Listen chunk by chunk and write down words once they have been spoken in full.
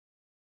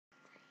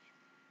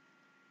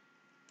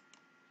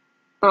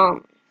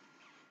Um,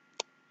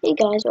 hey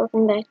guys,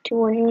 welcome back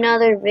to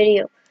another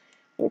video.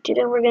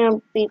 Today we're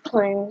gonna be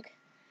playing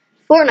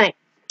Fortnite.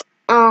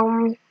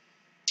 I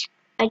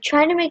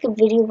tried to make a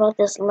video about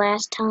this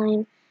last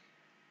time.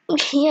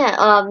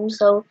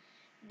 So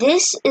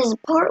this is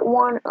part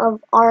one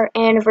of our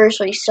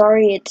anniversary.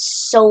 Sorry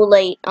it's so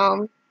late.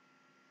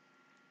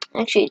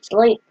 Actually it's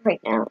late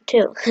right now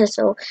too.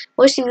 So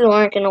most of you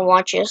aren't gonna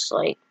watch this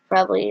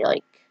probably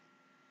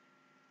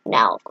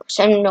now, of course.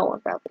 And no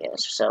one probably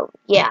is. So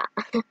yeah,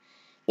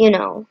 you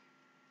know.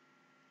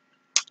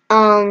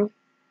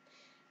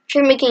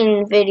 Tried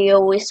making a video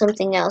with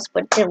something else,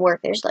 but it didn't work.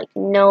 There's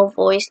no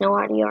voice, no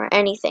audio, or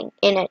anything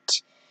in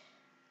it.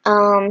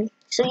 So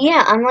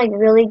yeah, I'm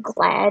really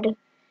glad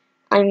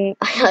I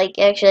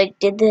actually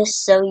did this.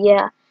 So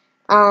yeah,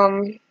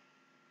 so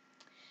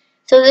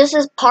this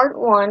is part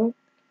one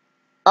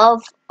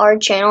of our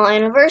channel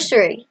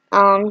anniversary.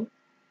 I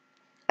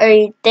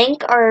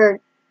think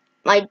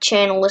my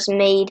channel was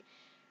made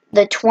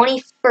the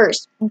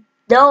 21st,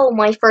 though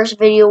my first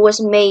video was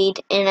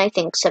made in I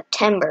think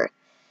September.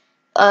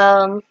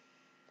 So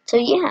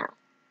yeah.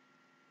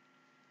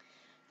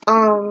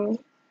 I'm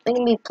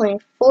gonna be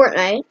playing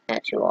Fortnite, as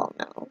you all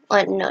know.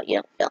 No,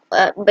 you don't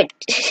know. But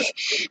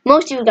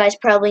most of you guys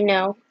probably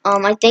know.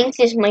 I think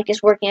this mic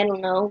is working, I don't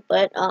know.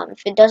 But,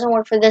 if it doesn't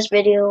work for this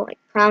video, I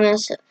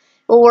promise it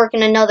will work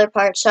in another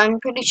part. So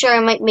I'm pretty sure I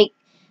might make,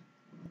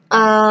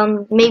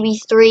 maybe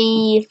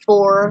 3,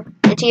 4,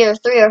 it's either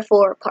 3 or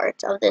 4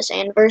 parts of this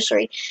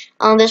anniversary.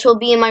 This will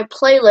be in my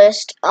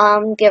playlist.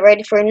 Get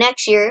ready for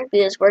next year,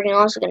 because we're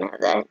also gonna have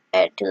that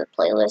added to the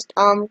playlist.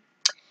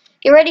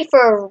 Get ready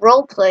for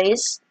role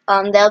plays.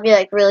 That'll be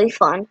really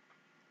fun.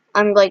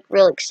 I'm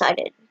really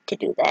excited to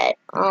do that.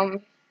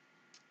 So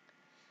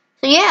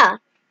yeah.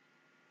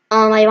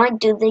 I might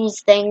do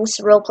these things,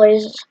 role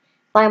plays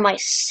by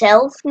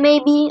myself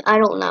maybe. I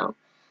don't know.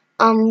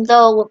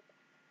 Though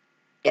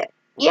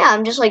yeah,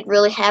 I'm just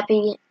really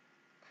happy.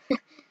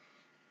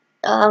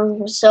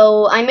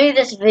 So I made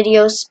this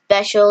video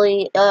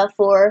specially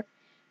for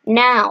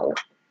now.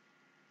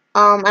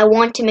 I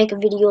want to make a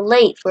video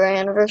late for our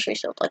anniversary,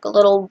 so it's a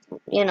little,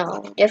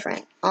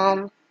 different.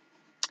 So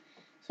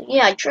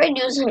yeah, I tried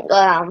using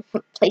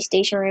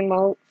PlayStation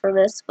remote for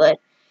this, but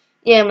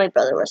yeah, my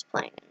brother was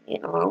playing.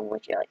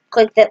 Would you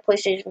click that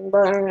PlayStation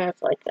button? And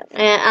it's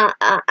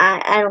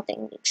I don't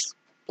think he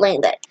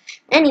explained that.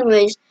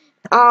 Anyways,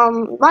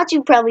 lots of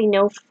you probably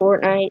know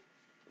Fortnite,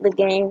 the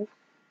game.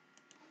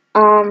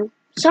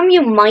 Some of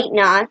you might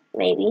not,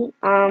 maybe.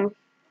 So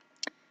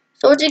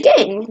it's a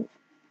game.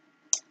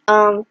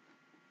 I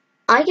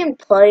can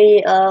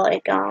play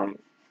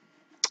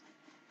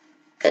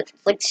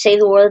say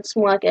the words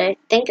more I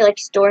think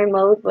story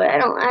mode, but I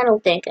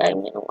don't think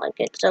I'm gonna like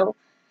it. So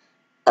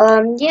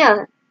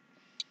yeah.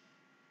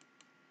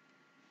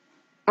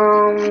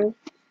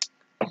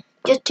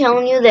 Just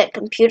telling you that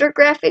computer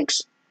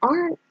graphics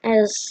aren't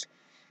as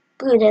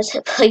good as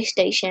a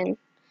PlayStation.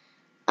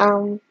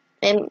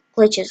 It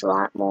glitches a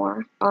lot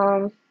more.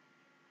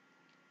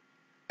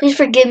 Please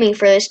forgive me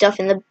for this stuff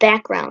in the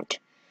background.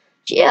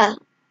 So yeah,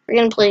 we're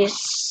gonna play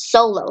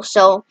solo.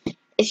 So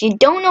if you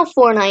don't know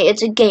Fortnite,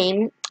 it's a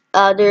game.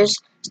 There's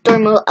story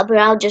mode, but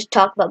I'll just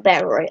talk about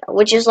Battle Royale,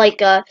 which is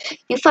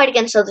you fight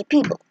against other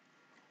people.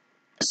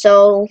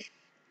 So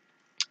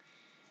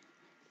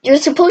you're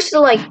supposed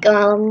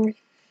to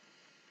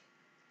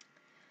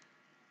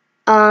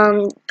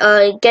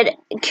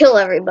kill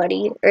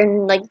everybody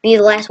and be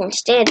the last one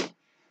standing.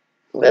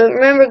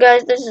 Remember,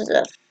 guys, this is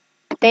a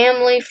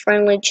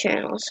family-friendly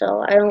channel,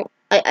 so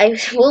I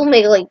will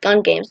make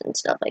gun games and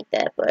stuff like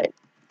that, but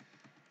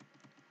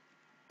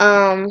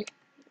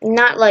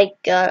not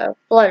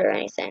blood or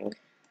anything.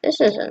 This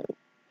isn't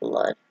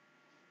blood.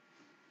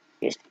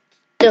 You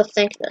still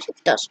think that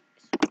it does.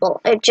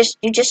 Well, you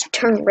just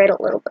turn red a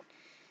little bit.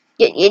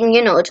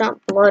 You know, it's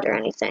not blood or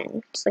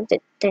anything. It's like the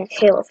thing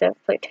Halo. If you ever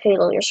played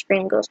Halo, your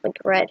screen goes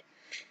red.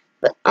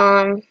 But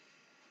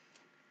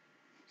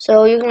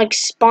so you can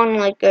spawn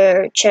a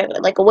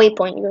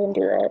waypoint. You can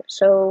do that.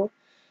 So I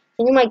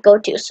think you might go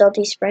to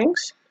Salty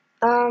Springs.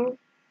 I'm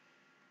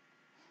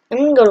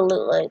gonna go to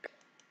Loot Lake.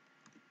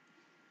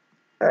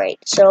 Alright,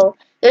 so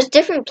there's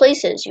different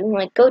places you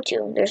can go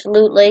to. There's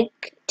Loot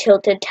Lake,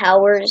 Tilted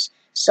Towers,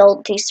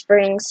 Salty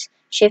Springs,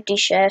 Shifty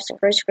Shafts, and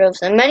First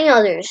Groves, and many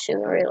others you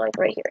can really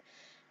right here.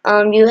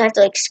 You have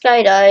to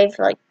skydive,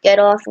 get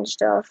off and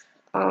stuff.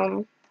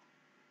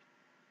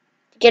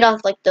 Get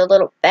off the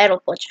little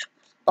battle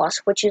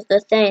bus, which is the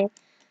thing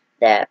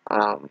that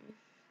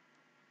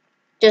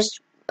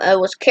just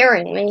was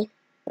carrying me.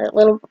 That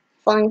little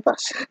flying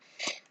bus.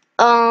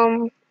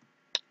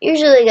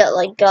 Usually got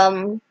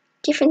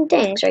different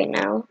things right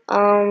now.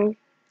 I'm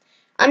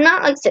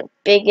not the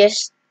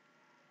biggest,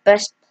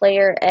 best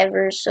player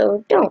ever,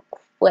 so don't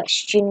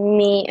question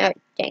me.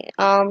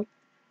 Dang,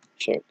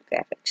 shit,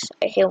 graphics.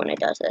 I hate when it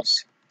does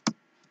this.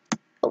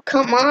 Oh,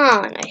 come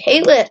on! I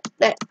hate that.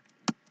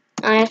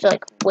 I have to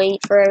wait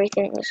for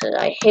everything.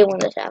 I hate when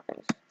this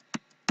happens.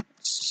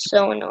 It's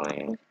so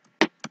annoying.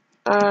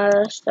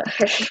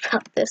 Sorry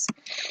about this.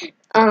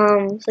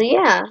 So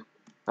yeah.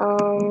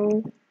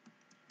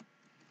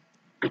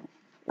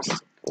 Let's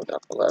scoot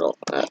up a little.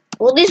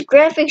 Will these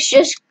graphics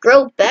just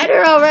grow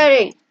better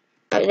already?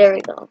 Alright, there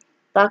we go.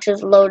 Box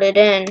is loaded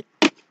in.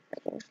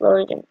 Everything's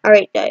loaded in.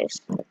 Alright,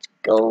 guys. Let's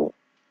go.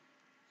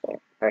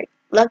 Alright,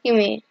 lucky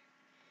me.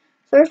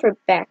 Sorry for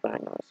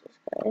background noises,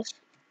 guys.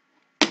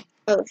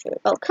 Oh, shoot.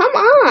 Oh, come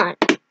on!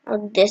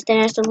 Oh, this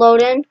thing has to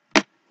load in?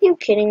 Are you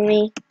kidding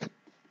me?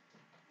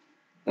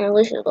 Or at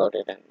least it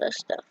loaded in this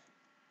stuff.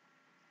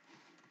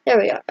 There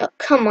we are. Oh,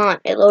 come on.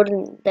 It loaded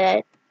in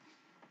that.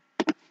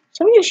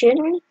 Someone just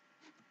shooting me?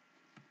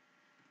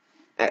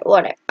 Alright,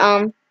 whatever.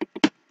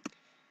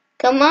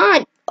 Come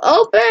on!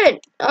 Open!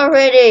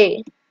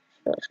 Already!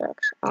 That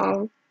sucks.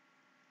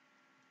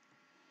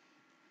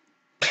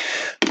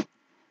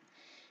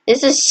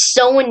 This is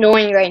so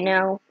annoying right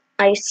now.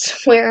 I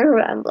swear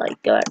I'm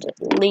like going to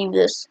leave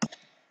this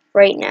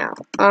right now.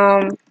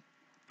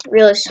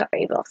 Really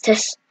sorry about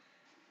this.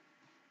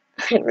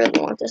 I really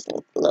want this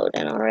to load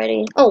in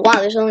already. Oh wow,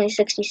 there's only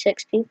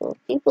 66 people.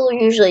 People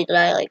usually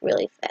die like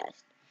really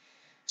fast.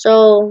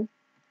 So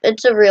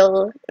it's a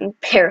real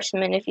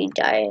embarrassment if you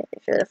die,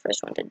 if you're the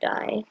first one to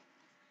die.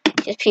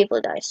 Because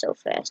people die so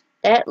fast.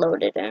 That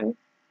loaded in.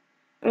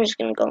 I'm just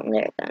gonna go in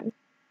there then.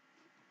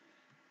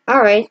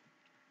 Alright.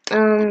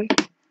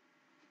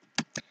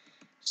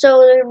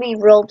 So there'll be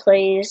role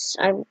plays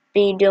I'll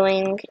be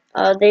doing.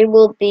 They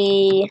will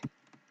be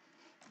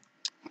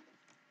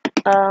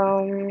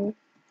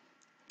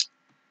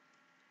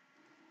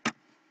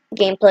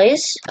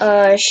gameplays,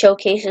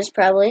 showcases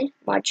probably,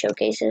 mod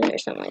showcases or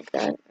something like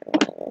that. Or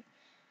whatever.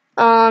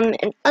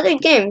 And other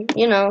game,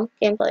 you know,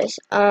 gameplays.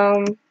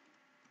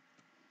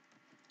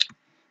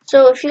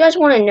 So if you guys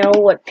want to know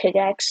what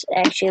pickaxe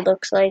actually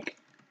looks like,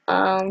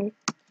 thought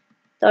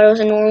it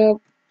was a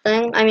normal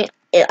thing. I mean,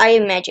 I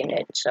imagined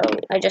it, so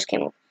I just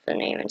came up with the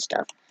name and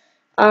stuff.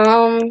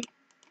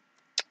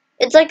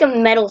 It's like a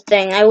metal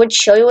thing. I would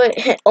show you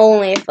it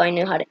only if I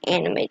knew how to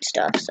animate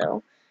stuff,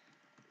 so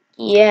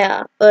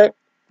yeah, but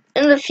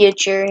in the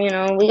future, you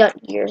know, we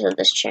got years of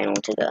this channel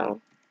to go.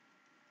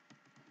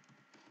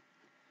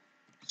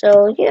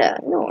 So yeah,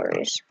 no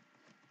worries.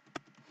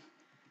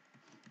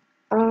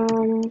 Let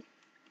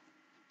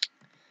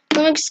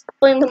me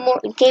explain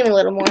the game a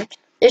little more.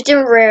 There's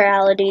different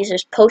rarities.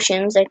 There's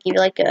potions that give you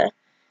like a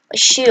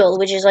shield,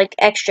 which is like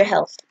extra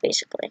health,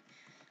 basically.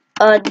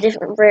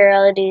 Different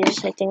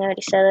rarities. I think I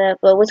already said that,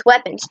 but with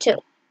weapons too.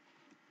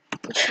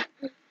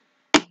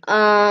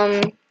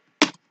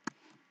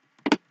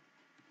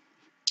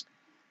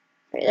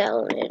 Right, that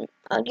loaded.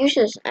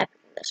 Usually there's an epic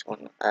in this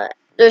one.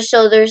 There's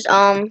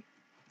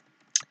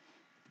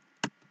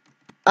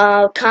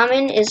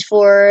common is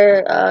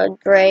for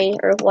gray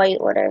or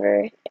white,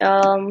 whatever.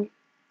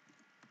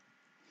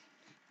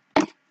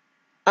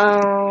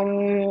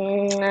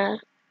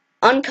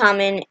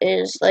 Uncommon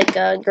is like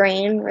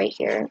green right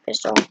here,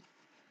 pistol.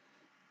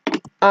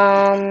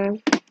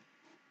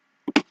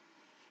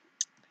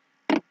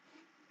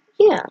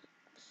 Yeah.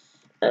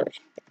 Oh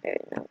shit, there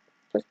we go.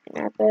 Flipping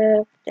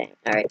epic. Dang.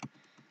 Alright.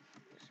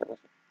 So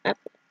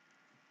epic.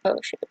 Oh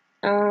shit.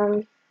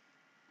 I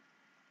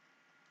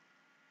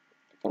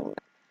think I'm not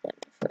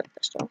for a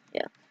pistol.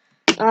 Yeah.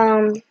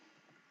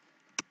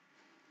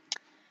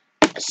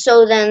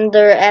 So then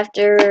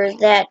after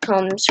that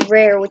comes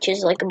rare, which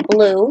is like a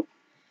blue.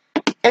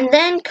 And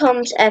then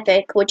comes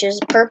epic, which is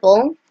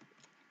purple.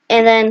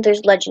 And then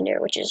there's legendary,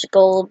 which is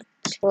gold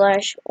 /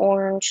 orange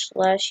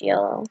 /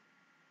 yellow.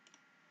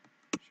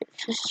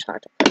 This is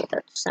hard to play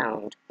without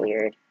sound.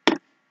 Weird.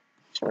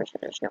 So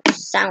there's no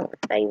sound,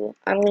 baby.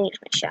 I'm gonna use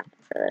my shotgun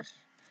for this.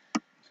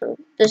 So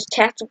this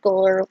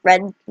tactical or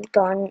red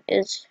gun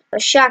is a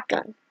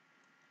shotgun.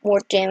 More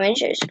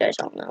damage, as you guys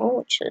all know,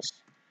 which is,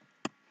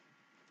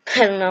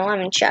 I don't know, I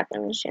mean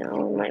shotguns, you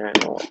know, you might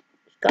not know what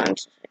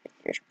guns,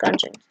 there's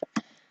guns and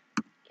stuff.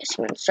 Yes,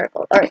 I'm in a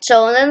circle. Alright,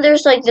 so and then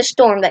there's like the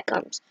storm that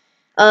comes.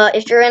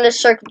 If you're in the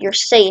circle, you're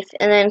safe,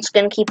 and then it's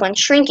gonna keep on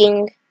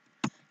shrinking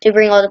to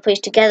bring all the players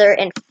together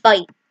and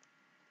fight.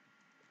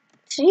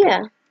 So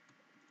yeah.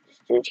 This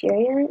dude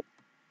here yet?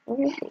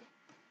 Where is he?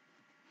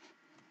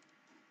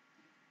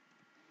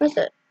 What's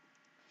it?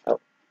 Oh,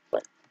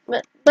 what?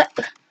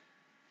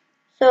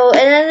 So,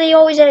 and then they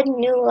always add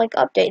new, like,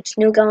 updates,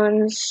 new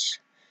guns,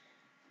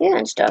 yeah,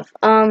 and stuff.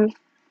 So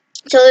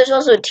there's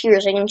also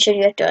tiers. I can show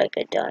you have to,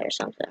 like, die or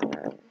something,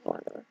 or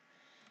whatever.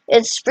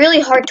 It's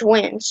really hard to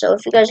win, so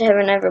if you guys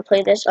haven't ever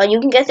played this, you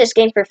can get this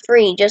game for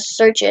free. Just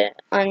search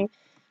it on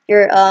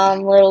your,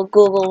 little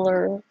Google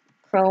or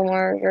Chrome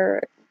or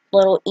your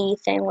little E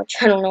thing, which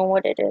I don't know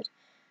what it is.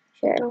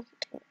 Yeah,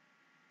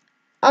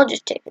 I'll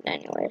just take it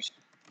anyways.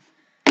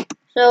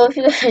 So if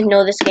you guys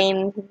know this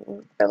game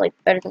are like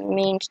better than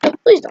me and stuff,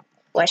 please don't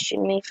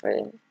question me for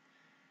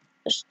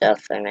the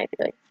stuff I might be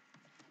like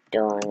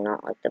doing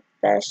not like the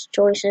best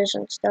choices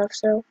and stuff.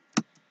 So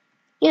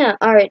yeah,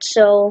 alright,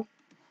 so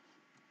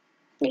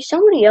there's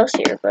somebody else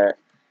here, but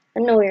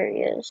I know where he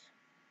is.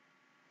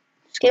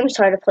 This game is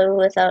hard to play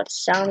without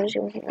sound, as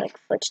you can hear like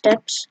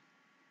footsteps.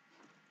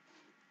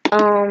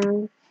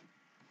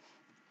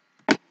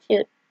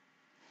 shoot.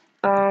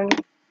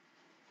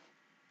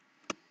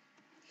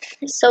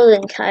 So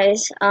then,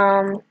 guys,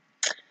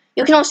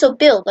 you can also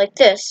build like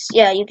this.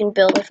 Yeah, you can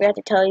build. I forgot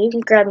to tell you. You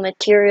can grab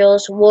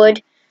materials,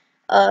 wood,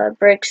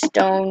 brick,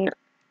 stone,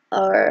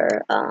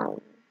 or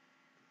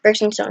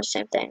bricks and stone,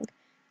 same thing,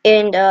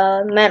 and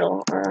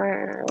metal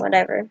or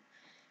whatever.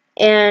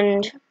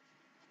 And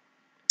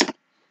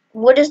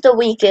what is the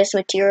weakest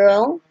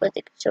material? But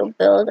they can still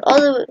build.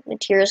 All the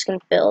materials can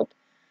build.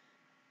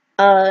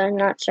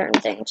 Not certain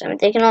things. I mean,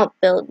 they can all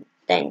build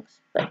things,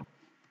 but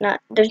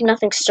not. There's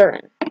nothing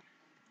certain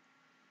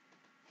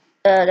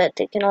that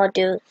they can all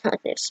do.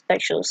 Like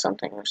special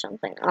something or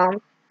something.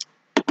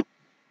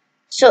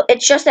 So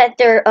it's just that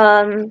they're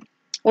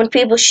when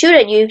people shoot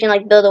at you, you can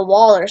like build a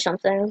wall or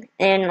something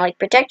and like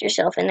protect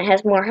yourself, and it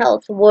has more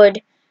health.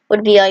 Wood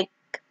would be like,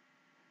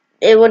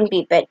 it wouldn't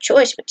be a bad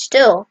choice, but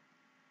still,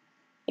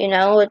 you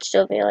know, it'd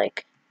still be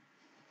like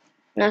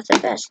not the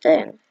best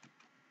thing.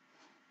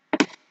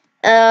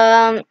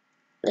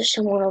 There's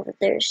someone over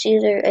there. See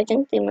there? I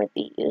think they might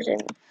be using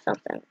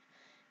something.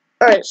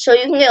 Alright, so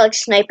you can get like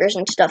snipers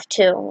and stuff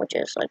too, which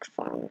is like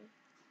fun.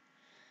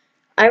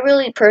 I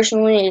really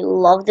personally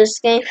love this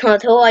game,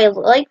 although I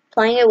like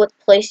playing it with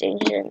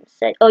PlayStation.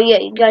 Oh yeah,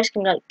 you guys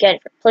can like get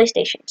it for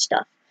PlayStation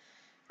stuff.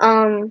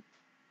 I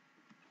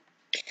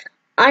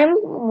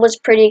was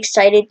pretty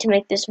excited to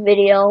make this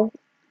video.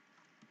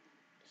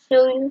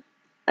 So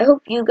I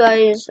hope you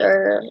guys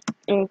are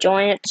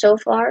enjoying it so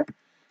far.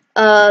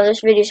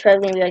 This video is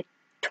probably gonna be like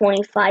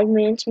 25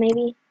 minutes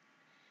maybe.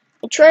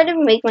 I try to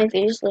make my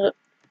videos a little.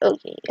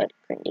 Okay, you got a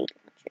grenade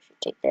launcher. I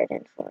should take that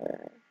in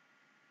for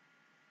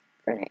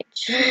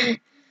grenades.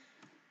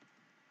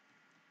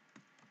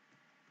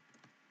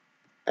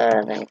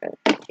 Then for the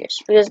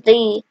bandages, because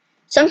they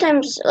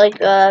sometimes like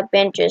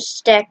bandages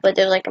stack, but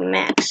they're like a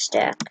max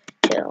stack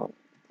too.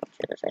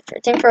 I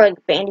think for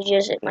like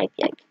bandages it might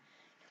be like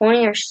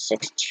 20 or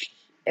 60,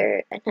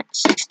 or not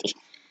 60.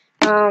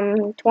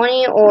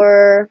 20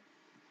 or.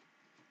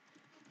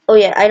 Oh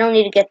yeah, I don't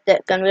need to get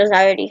that gun because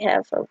I already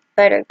have a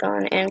better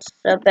gun and it's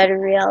a better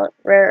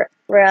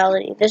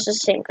reality. This is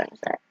the same gun as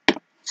that.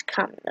 It's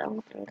common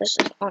though, and this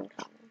is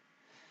uncommon.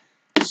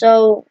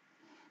 So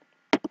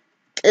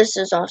this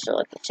is also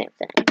like the same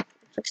thing.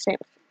 It's like the same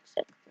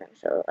thing,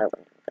 so I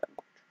wouldn't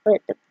even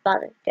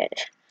bother to get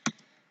it.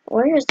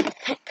 Where is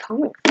that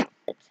coming from?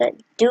 It's that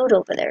dude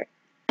over there.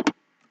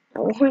 I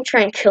want to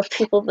try and kill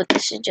people, but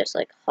this is just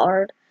like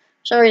hard.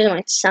 For some reason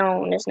my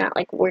sound is not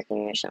like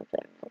working or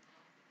something.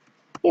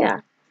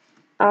 Yeah.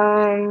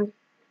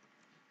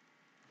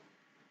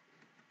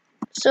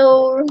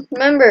 So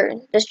remember,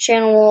 this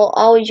channel will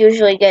always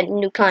usually get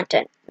new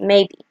content.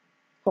 Maybe.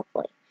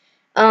 Hopefully.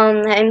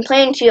 I'm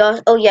planning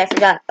to, oh yeah, I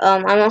forgot.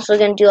 I'm also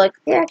gonna do like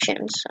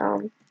reactions.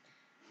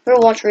 For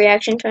watch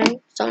reaction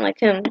time, something like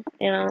him,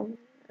 you know.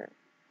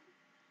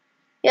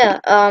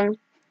 Yeah,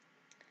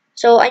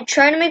 so I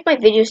try to make my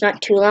videos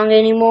not too long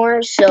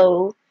anymore,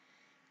 so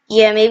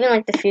yeah, maybe in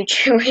like the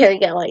future where I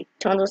get like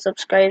tons of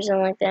subscribers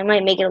and like that, I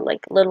might make it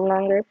like a little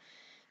longer.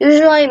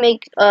 Usually I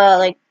make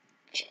like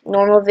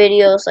normal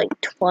videos like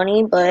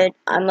 20, but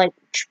I'm like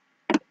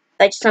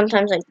I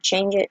sometimes like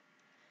change it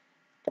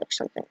to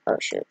something. Oh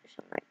shoot, there's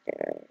something right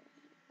there.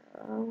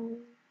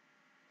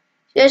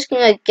 You guys can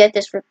like get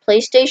this for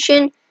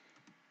PlayStation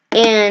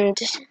and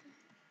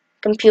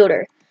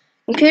computer.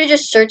 Computer,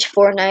 just search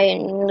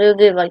FORTNITE and it'll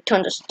give like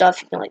tons of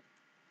stuff you can like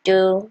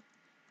do.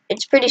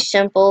 It's pretty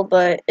simple,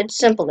 but it's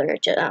simpler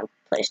to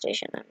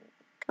PlayStation. I mean,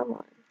 come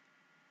on.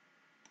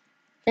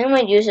 I think I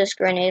might use this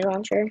grenade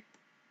launcher.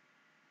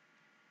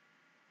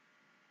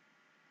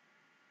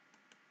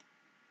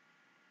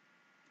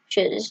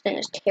 Shit, this thing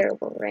has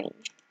terrible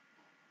range.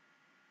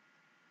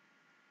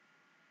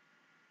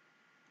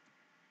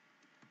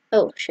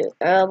 Oh shoot.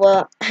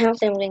 Well, I don't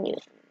think I'm gonna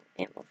use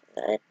ammo for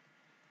that.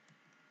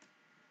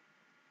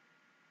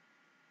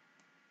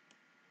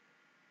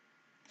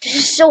 This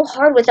is so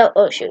hard without.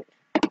 Oh shoot.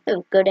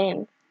 Oh, good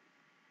aim.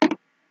 And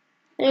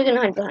you can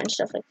hide behind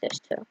stuff like this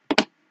too.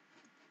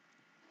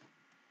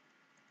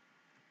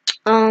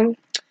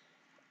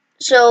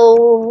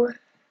 So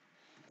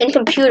in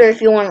computer,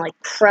 if you want to like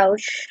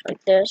crouch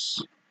like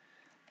this,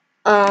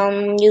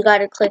 you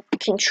gotta click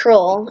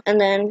Control, and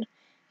then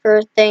for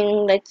a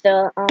thing like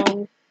the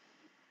I'm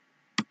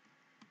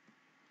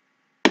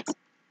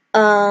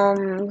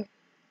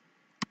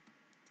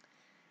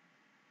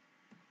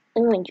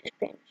gonna use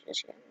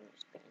bandages here.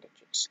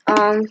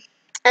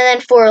 And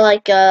then for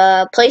like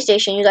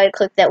PlayStation, you gotta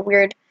click that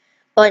weird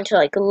button to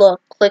like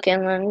click,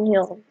 and then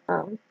you'll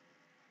it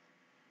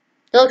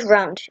looks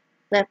round.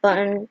 That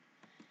button,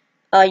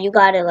 you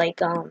gotta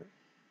like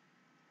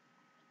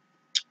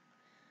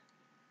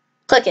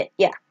click it.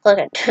 Yeah, click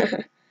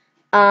it.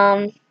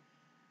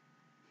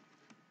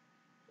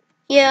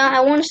 Yeah,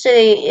 I want to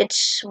say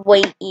it's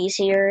way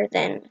easier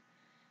than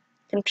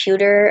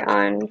computer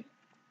on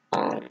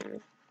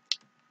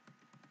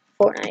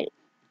Fortnite.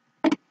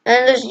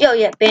 And there's, oh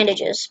yeah,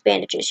 bandages.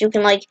 You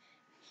can like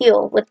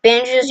heal. With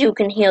bandages, you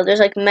can heal.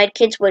 There's like med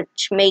kits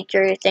which make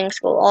your things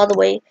go all the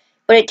way,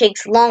 but it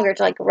takes longer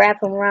to like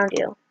wrap them around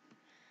you.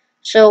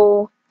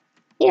 So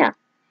yeah,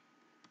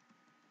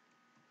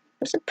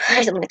 I'm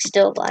surprised I'm like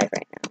still alive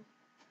right now.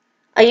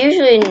 I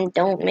usually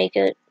don't make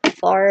it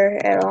far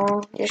at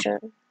all. Usually,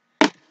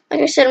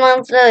 like I said,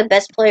 I'm the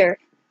best player.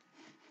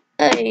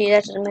 Hey,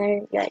 that doesn't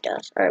matter. Yeah, it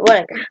does. Alright,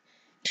 whatever.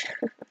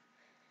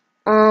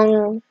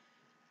 I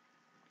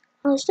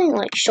was thinking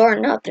like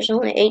shorten up. There's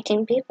only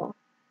 18 people,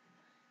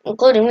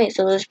 including me,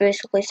 so there's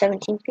basically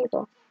 17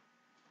 people.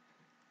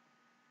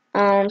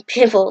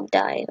 People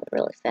die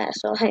really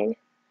fast, so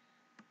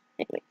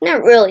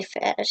not really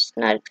fast,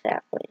 not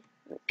exactly.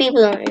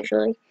 People don't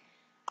usually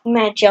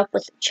match up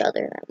with each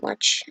other that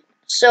much.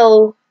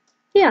 So,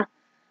 yeah.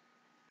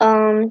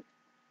 So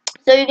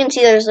you can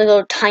see there's like a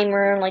little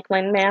timer on like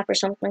my map or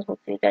something.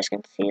 Hopefully you guys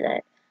can see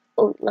that.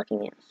 Oh, lucky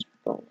me, I was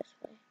going this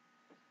way.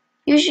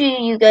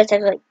 Usually you guys have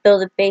to like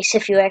build a base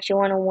if you actually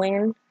want to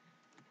win.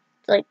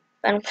 Like,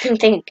 I don't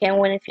think you can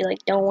win if you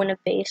like don't win a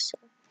base.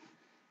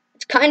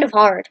 It's kind of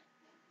hard.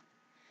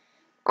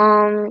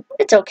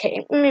 It's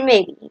okay.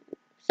 Maybe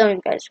some of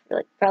you guys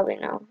like probably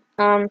know.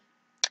 So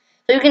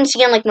you can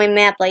see on like my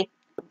map, like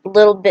a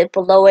little bit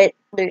below it,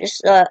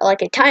 there's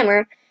like a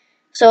timer.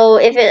 So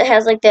if it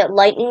has like that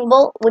lightning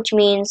bolt, which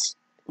means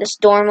the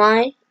storm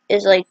eye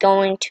is like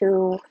going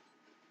to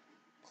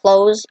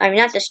close. I mean,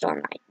 not the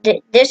storm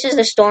eye. This is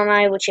the storm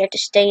eye, which you have to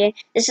stay in.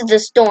 This is the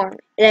storm.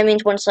 That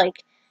means once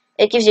like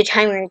it gives you a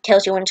timer, it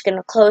tells you when it's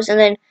gonna close, and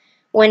then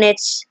when it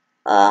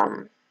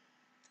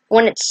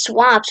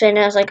swaps and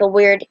it has like a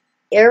weird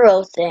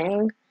arrow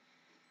thing,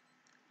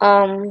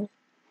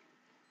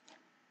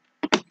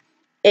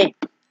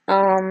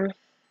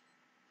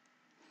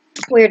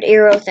 weird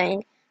arrow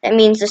thing. That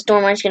means the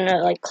storm eye's gonna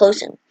like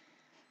close in.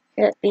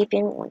 Hear that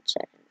beeping? 1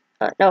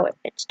 second. No,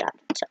 it stopped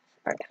itself.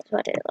 Alright,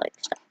 why did it like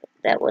stop it?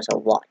 That was a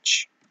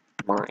watch.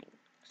 Mine.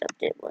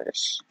 Except it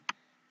was.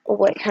 Oh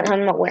wait,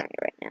 I'm not wearing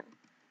it right now.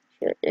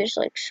 Shoot, there's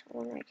like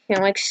someone right here.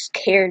 I'm like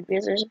scared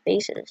because there's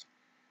bases.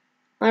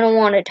 I don't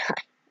want to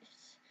die.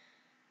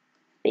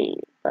 Be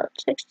about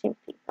 16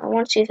 people. I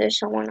want to see if there's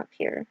someone up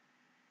here.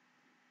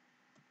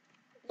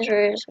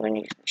 There is when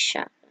you use my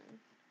shotgun.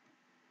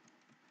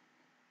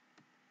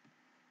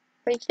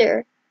 Right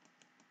there.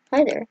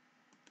 Hi there.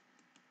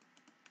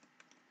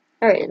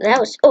 Alright, that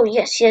was. Oh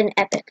yes, he had an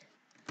epic.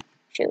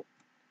 Shoot.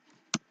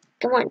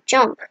 Come on,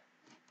 jump.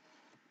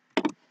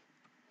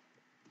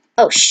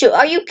 Oh shoot,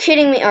 are you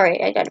kidding me?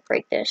 Alright, I gotta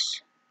break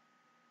this.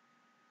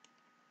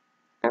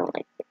 I don't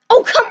like it.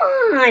 Oh, come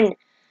on!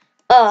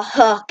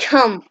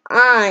 Come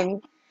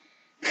on.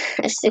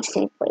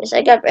 16th place.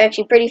 I got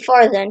actually pretty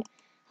far then.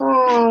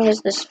 How long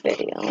is this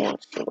video? I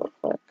want to see real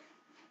quick.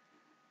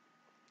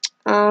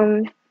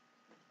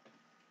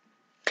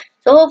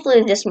 So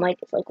hopefully this mic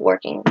is like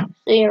working.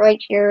 See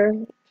right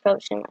here,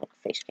 probably seeing my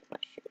face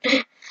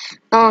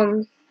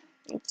cam.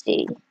 Let's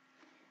see.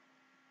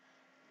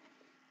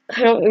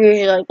 I don't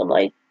usually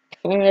like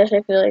doing this.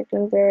 I feel like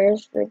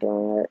embarrassed for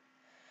doing it.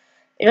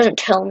 It doesn't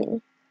tell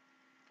me.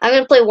 I'm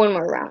gonna play one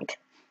more round.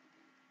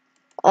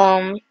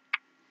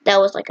 That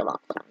was like a long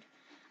round.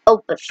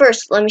 Oh, but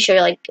first, let me show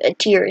you like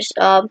tiers.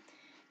 The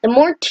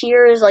more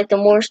tiers, like the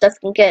more stuff you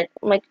can get,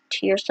 like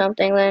tier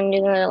something, then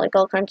you're gonna get like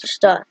all kinds of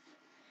stuff.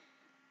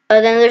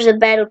 Then there's a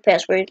battle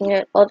pass where you can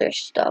get other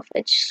stuff.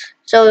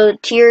 So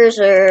tiers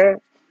are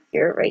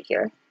here, right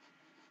here.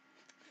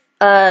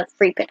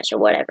 Free pass or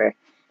whatever.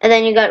 And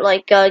then you got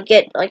like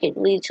get like it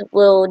leads to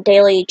little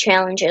daily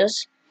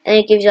challenges, and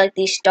it gives you like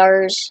these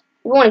stars.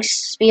 If you want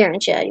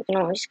experience, yeah, you can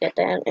always get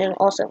that, and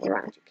also in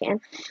rounds you can.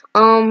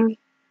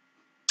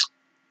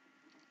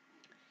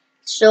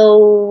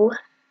 So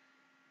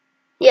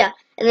yeah,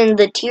 and then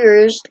the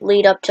tiers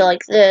lead up to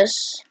like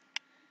this.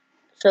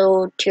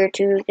 So tier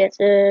 2 get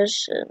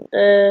this,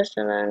 and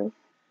then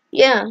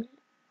yeah,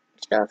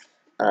 stuff.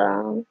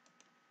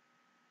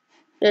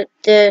 Get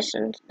this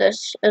and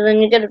this, and then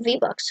you get a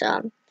V-Bucks.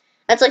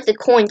 That's like the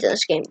coins in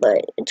this game,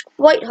 but it's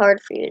quite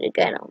hard for you to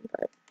get them.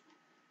 But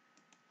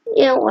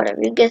yeah,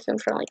 whatever. You get them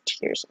from like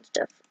tiers and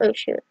stuff. Oh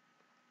shoot.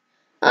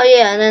 Oh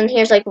yeah, and then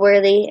here's like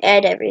where they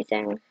add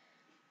everything.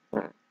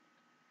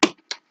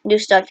 New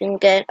stuff you can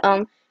get.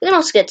 You can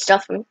also get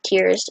stuff from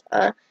tiers.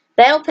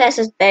 Battle Pass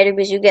is better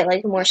because you get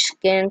like more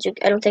skins.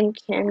 I don't think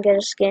you can get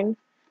a skin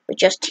with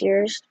just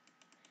tiers.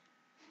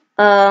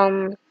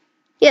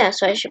 Yeah,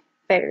 so I should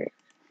better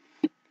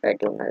try to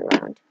do another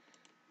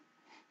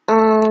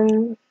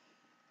round.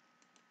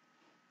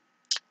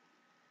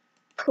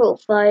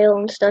 Profile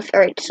and stuff.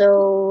 Alright,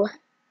 so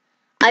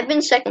I've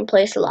been second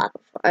place a lot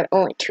before.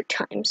 Only 2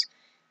 times.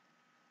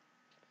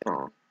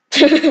 Oh.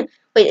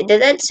 Wait,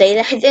 did that say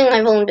that? I think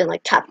I've only been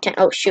like top 10.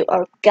 Oh shoot!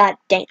 Oh god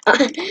dang!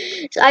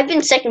 So I've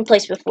been second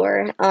place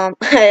before. I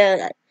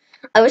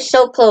was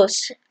so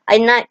close.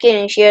 I'm not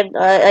kidding. She had.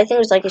 I think it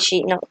was like a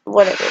sheet. No,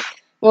 whatever.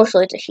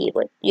 Mostly it's a heat,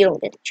 but you don't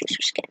get to choose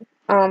your skin.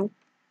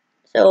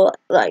 So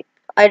like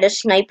I had a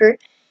sniper.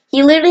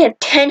 He literally had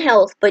 10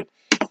 health, but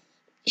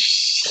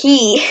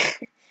he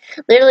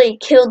literally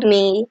killed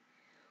me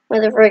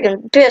with a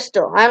freaking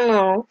pistol. I don't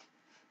know.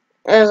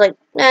 I was like,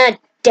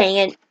 dang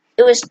it.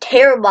 It was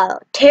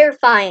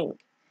terrifying.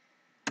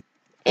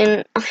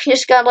 And I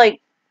just got like,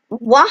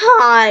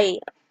 why?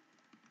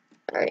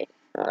 Alright,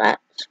 well,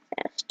 that's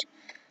fast.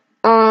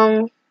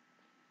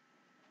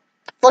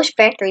 Flush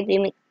Factory, they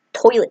make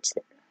toilets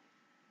there.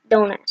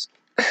 Don't ask.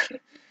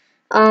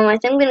 I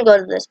think I'm gonna go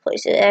to this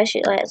place. It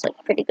actually has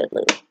like pretty good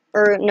loot.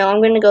 Or no,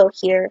 I'm gonna go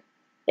here.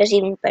 There's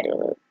even better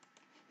loot.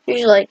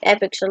 Usually like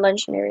epics or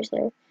legendaries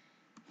there.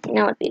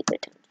 Now would be a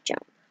good time to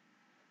jump.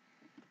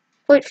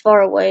 Quite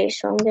far away,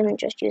 so I'm gonna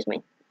just use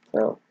my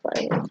little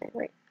glider thing.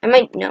 Right. I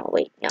might no,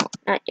 wait, no,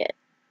 not yet.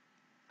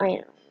 I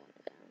know.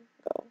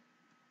 Go.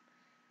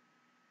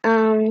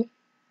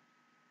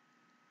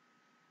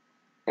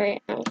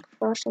 Alright, I'm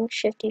crossing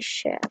shifty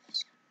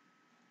shafts.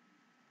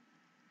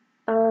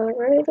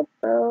 Right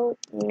about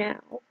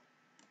now.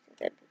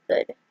 That'd be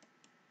good.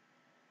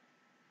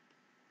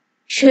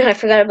 Shoot, I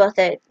forgot about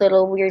that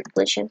little weird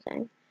glitching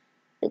thing.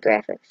 The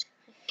graphics.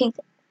 I hate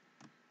that.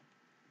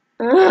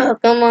 Oh,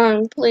 come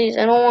on, please.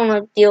 I don't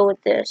want to deal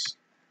with this.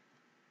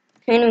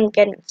 Can't even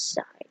get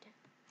inside.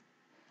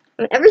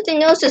 I mean,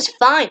 everything else is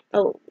fine.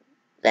 Oh,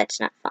 that's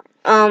not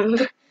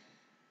fine.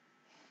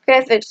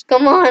 Graphics,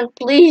 come on,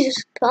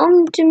 please.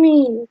 Come to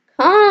me.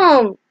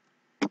 Come.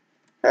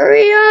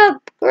 Hurry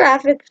up,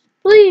 graphics.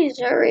 Please,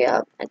 hurry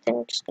up. I think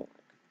I'm just gonna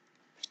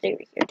stay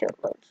right here till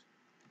it loads.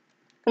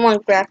 Come on,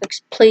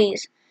 graphics,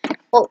 please.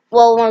 Well,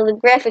 while the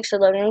graphics are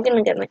loading, I'm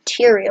gonna get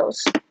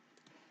materials.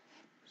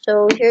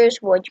 So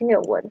here's wood. You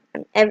know wood.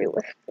 I'm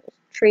everywhere. There's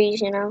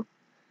trees, you know.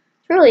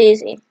 It's really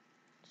easy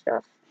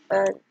stuff,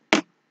 but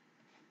it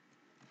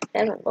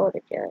hasn't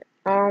loaded yet.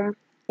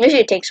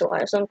 Usually it takes a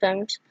while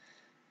sometimes.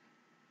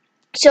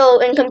 So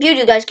in computer,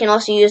 you guys can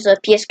also use a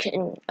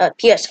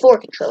PS4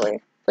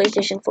 controller,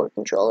 PlayStation 4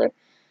 controller.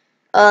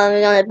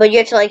 But you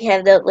have to like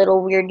have that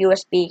little weird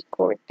USB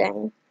cord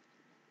thing.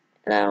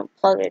 And I don't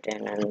plug it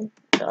in, and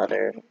the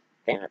other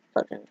thing that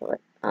plugs into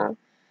it.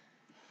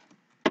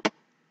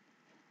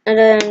 And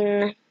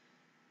then,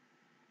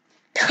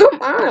 come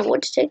on,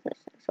 what's taking this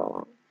thing so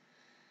long?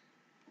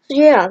 So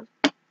yeah,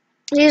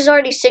 there's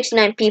already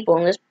 69 people,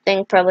 and this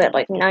thing probably had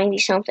like 90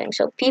 something.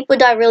 So people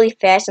die really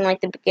fast in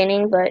like the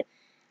beginning, but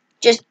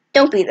just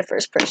don't be the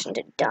first person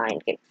to die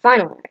and get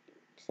finally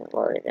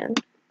loaded in.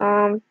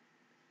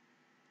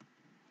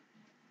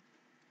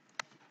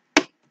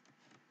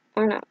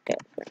 Or not get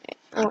grenade.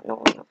 I don't know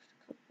what else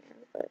to come here,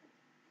 but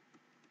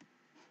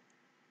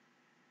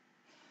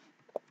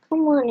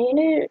come on, you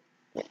need it.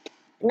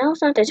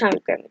 Now's not the time to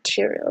grab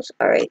materials.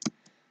 Alright.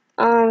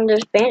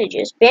 There's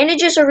bandages.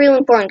 Bandages are really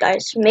important,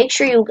 guys. Make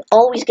sure you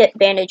always get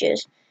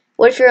bandages.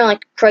 What if you're in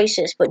like a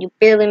crisis, but you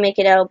barely make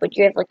it out, but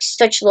you have like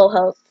such low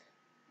health?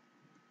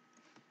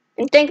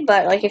 And think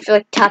about it, like if you're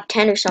like top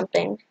 10 or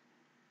something.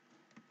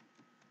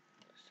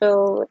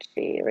 So let's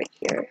see right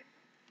here.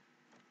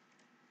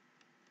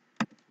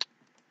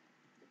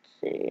 Let's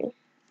see.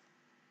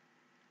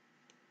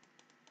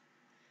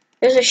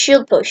 There's a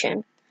shield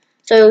potion.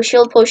 So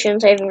shield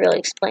potions, I haven't really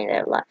explained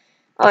that a lot.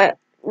 Alright,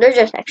 they're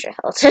just extra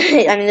health.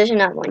 I mean, there's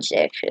not much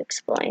to actually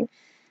explain.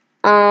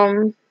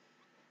 There's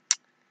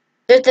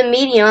the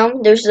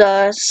medium, there's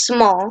the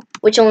small,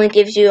 which only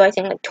gives you, I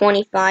think, like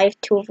 25,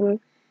 two of them.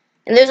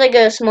 And there's like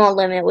a small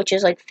limit, which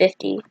is like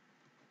 50. And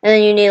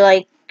then you need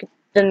like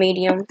the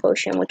medium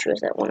potion, which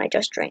was that one I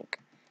just drank.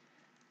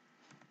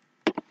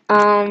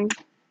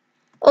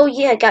 Oh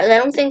yeah, guys, I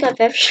don't think I've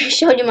ever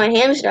showed you my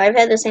hamster. I've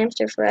had this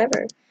hamster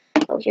forever.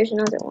 Oh, here's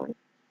another one.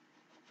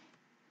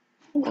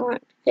 Come on,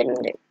 get in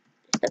there.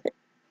 Step it.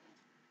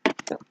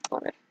 No,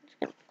 hold on. I'm just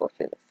gonna go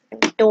through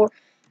the door.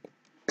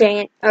 Dang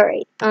it.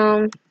 Alright,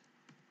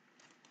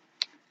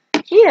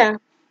 yeah.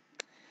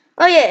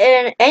 Oh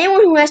yeah, and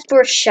anyone who asks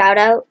for a shout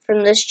out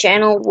from this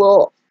channel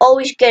will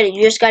always get it.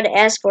 You just gotta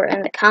ask for it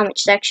in the comment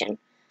section.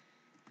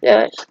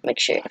 Just make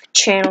sure you have a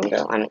channel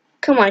though. I mean,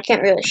 come on, I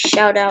can't really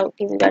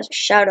give you guys a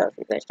shout out if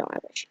you guys don't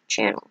have a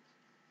channel.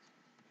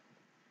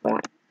 Come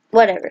on.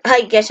 Whatever.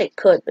 I guess I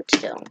could, but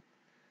still.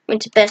 I mean,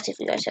 it's best if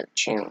you guys have a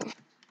channel.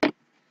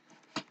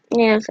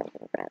 Yeah,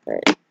 something about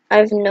it.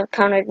 I've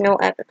counted no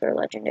epic or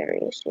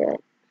legendaries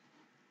yet.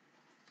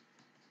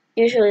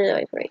 Usually they're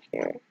like right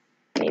here.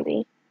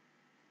 Maybe.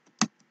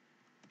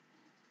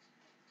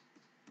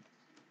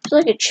 It's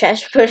like a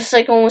chest, but it's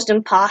like almost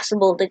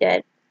impossible to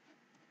get.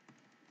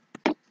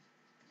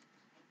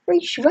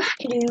 Fresh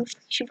rockadoo,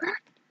 fresh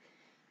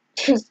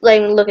rockadoo.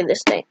 Like, look at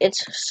this thing.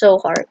 It's so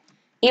hard.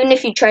 Even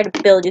if you try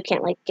to build, you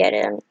can't, like, get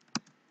it.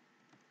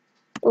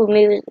 Oh,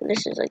 maybe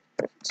this is, like,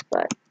 the perfect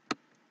spot.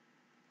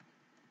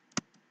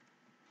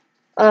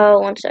 Oh,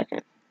 1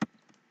 second.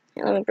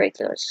 Here, let me break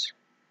those.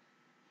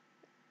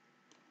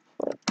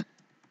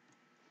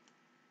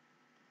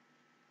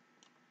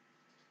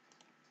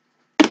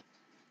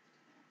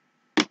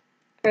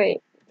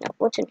 Alright, now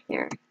what's in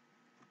here?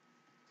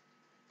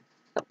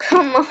 Oh,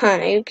 come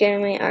on, are you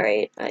kidding me?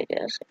 Alright, I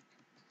guess.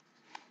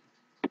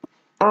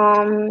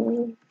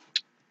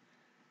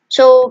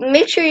 So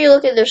make sure you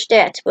look at their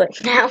stats, but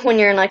now when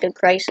you're in like a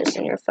crisis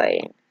and you're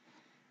fighting,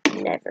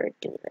 never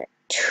do that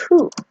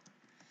too.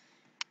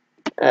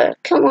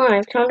 Come on,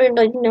 I've counted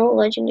like no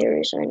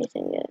legendaries or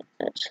anything yet.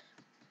 That's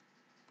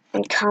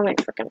uncommon,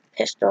 freaking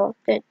pissed off.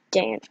 Good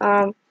damn.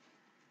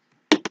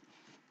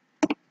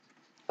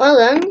 Well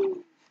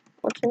then,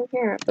 what's in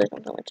here? Please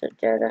don't tell me it's a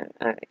dead end.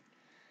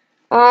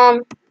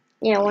 Alright.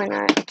 Yeah, why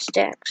not?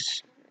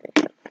 Stacks.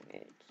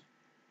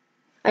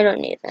 I don't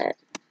need that.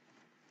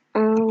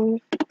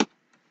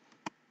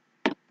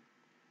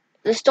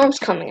 The storm's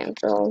coming in,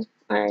 so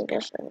I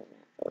guess I have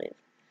to leave.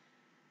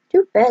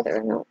 Too bad there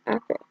are no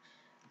epics.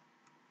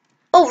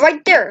 Oh,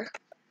 right there!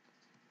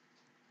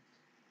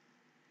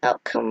 Oh,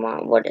 come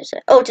on, what is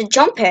it? Oh, it's a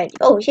jump pad.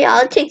 Oh, yeah,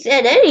 I'll take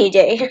that any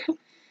day.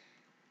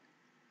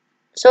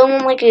 So,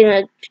 like,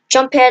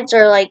 jump pads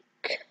are like,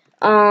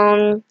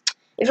 if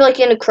you're like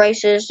in a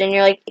crisis and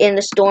you're like in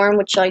the storm,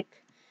 which like,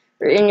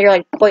 and you're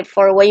like quite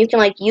far away, you can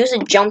like use a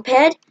jump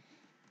pad,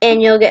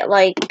 and you'll get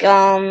like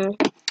a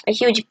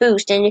huge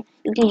boost, and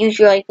you can use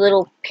your like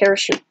little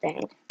parachute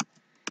thing.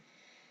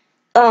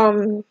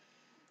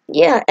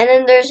 Yeah, and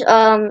then there's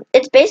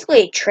it's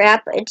basically a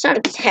trap. It's not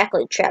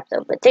exactly a trap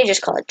though, but they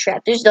just call it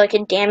trap. There's like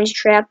a damage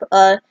trap.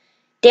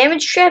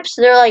 Damage traps,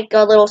 they're like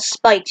little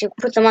spikes. You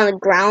put them on the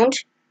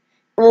ground.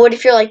 What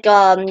if you're like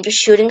you're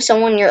shooting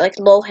someone, you're like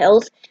low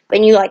health,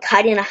 and you like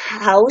hide in a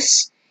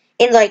house,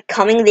 and like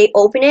coming, they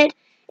open it,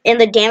 and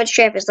the damage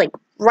trap is like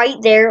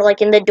right there,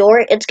 like in the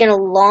door. It's gonna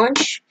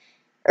launch,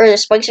 or the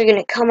spikes are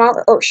gonna come out.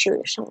 Oh shoot,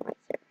 there's someone right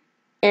there,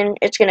 and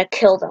it's gonna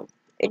kill them.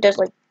 It does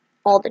like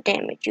all the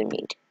damage you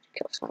need to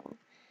kill someone.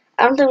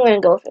 I don't think I'm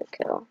gonna go for the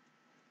kill.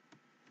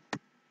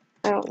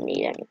 I don't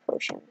need any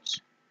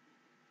potions.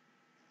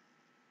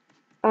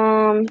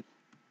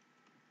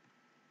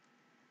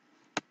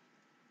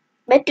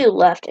 Might do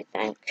left, I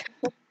think.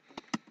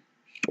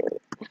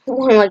 Shoot. I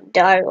wanna like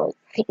die like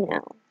right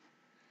now.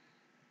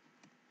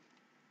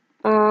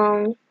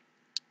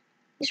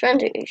 These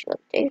friends are usually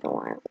taking a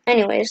while.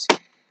 Anyways,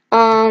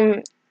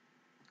 I'm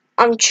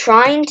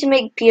trying to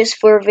make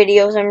PS4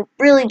 videos. I'm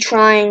really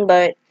trying,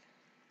 but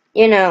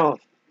you know,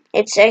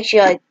 it's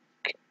actually like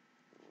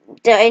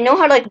I know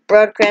how to like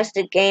broadcast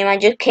the game. I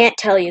just can't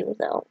tell you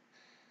though.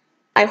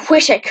 I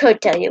wish I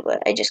could tell you,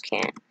 but I just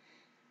can't.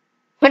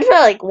 What if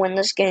I like win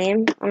this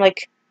game? I'm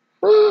like,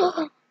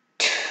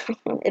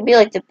 it'd be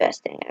like the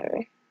best thing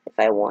ever if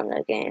I won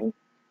the game.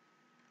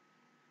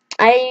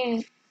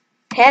 I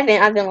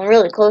haven't. I've been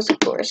really close, of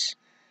course,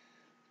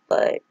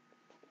 but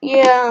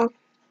yeah,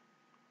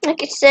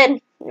 like I said,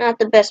 not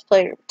the best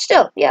player.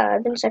 Still, yeah,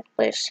 I've been second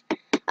place.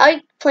 I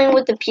like playing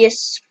with the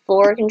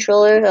PS4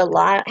 controller a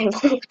lot. I've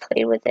only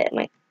played with it at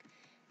my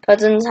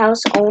cousin's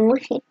house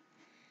only.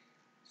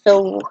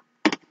 So,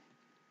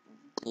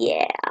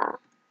 yeah.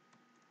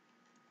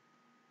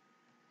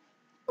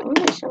 I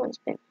wonder if someone's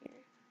been here.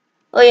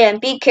 Oh yeah, and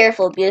be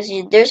careful because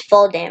there's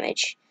fall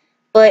damage.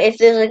 But if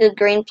there's like a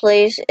green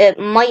place, it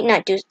might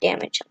not do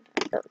damage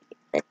sometimes.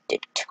 That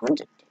did tons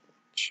of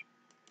damage.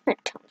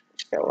 Not tons, but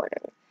still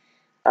whatever.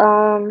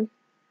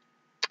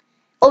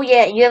 Oh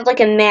yeah, you have like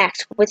a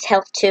max with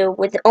health too.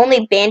 With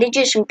only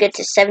bandages, you get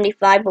to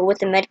 75, but with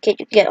the medkit,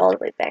 you get all the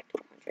way back to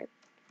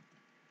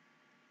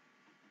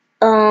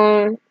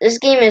 100. This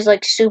game is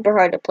like super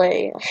hard to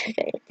play. I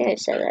think I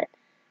said that.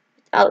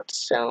 Without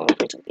sound,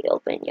 which will be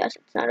open. Yes,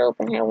 it's not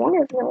open. I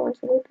wonder if no one's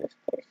looted this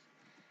place.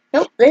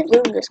 Nope, they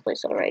looted this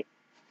place alright.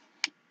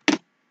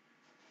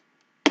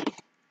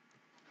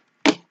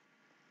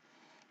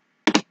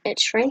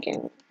 It's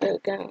shrinking.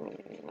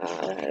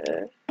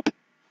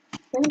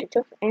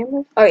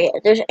 Ammo? Oh yeah,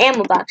 there's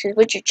ammo boxes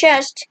with your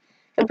chest.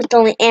 And put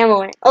only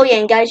ammo in it. Oh yeah,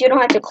 and guys, you don't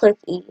have to click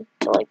E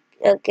to like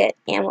get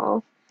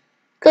ammo.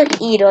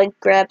 Click E to like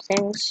grab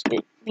things.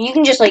 You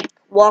can just like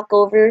walk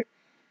over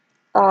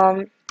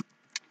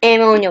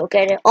ammo and you'll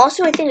get it.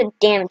 Also, I think a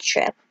damage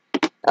trap.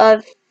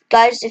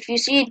 Guys, if you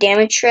see a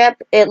damage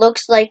trap, it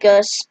looks like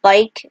a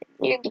spike.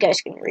 You guys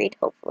can read,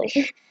 hopefully.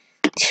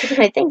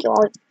 I think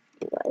all of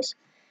you guys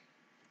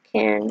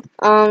can.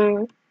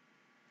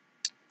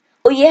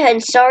 Oh yeah,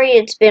 and sorry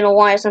it's been a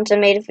while since I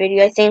made a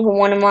video. I think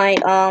one of my,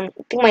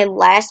 my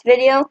last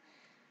video,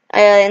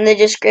 in the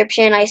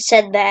description, I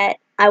said that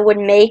I would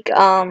make,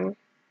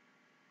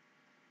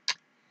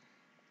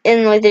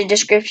 in like the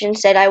description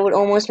said I would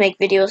almost make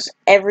videos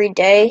every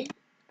day.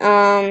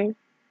 Yeah,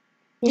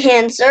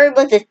 and sorry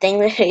about the thing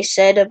that I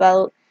said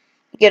about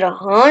get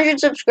 100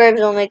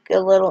 subscribers, I'll make a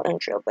little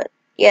intro, but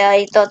yeah,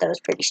 I thought that was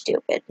pretty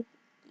stupid.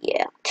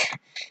 Yeah.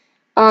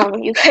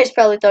 You guys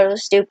probably thought it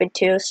was stupid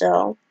too,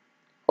 so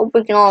hope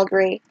we can all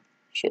agree.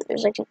 Shoot,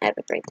 there's like an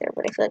epic right there,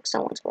 but I feel like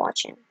someone's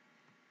watching.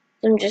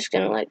 I'm just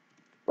gonna like,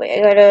 wait,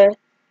 I gotta,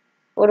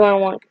 what do I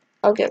want?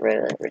 I'll get rid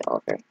of that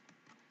revolver.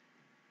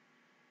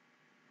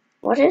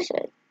 What is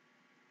it?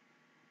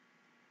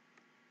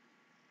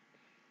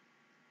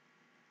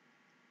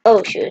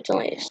 Oh shoot, it's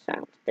only a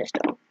silent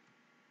pistol.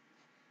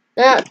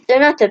 They're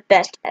not the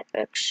best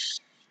epics.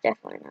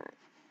 Definitely not.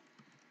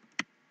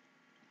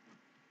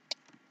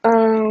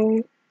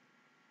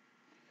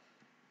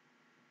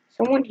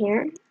 Someone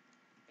here?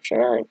 Should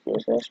I like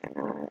use this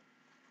or not?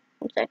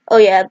 One sec. Oh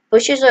yeah,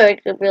 bushes are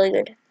like a really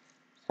good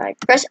side.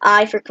 Press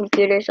I for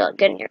computer so it'll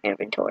get in your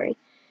inventory.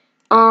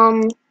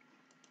 Um,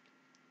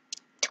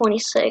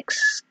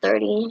 26,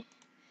 30.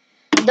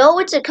 Though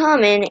it's a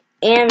common,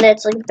 and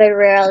that's like very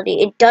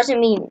rarity, it doesn't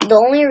mean, the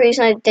only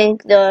reason I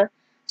think the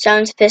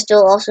silenced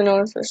pistol, also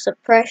known as the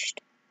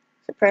suppressed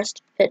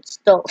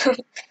pistol, sorry,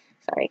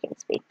 I can't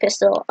speak,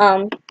 pistol,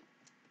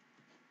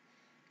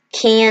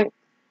 can't,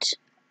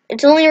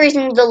 it's the only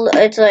reason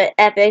it's a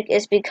epic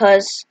is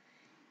because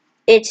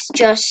it's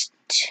just,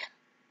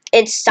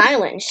 it's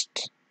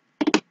silenced.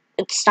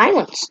 It's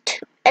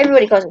silenced.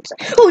 Everybody calls it,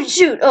 oh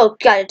shoot, oh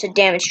god, it's a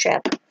damage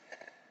trap.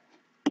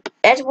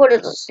 That's what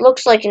it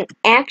looks like in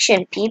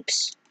action,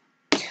 peeps.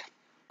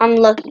 I'm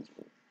lucky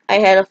I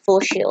had a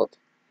full shield.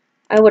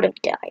 I would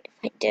have died if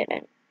I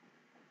didn't.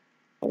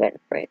 I gotta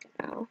break it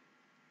now.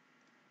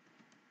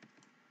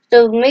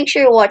 So make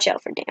sure you watch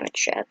out for damage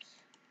traps.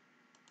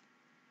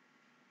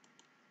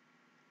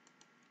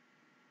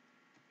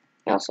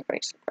 It also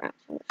breaks the ground,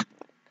 so I'm just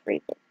gonna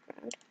creep the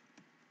ground.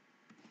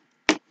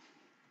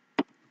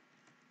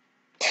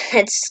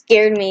 That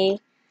scared me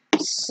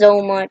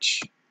so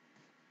much.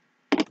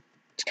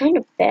 It's kind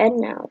of bad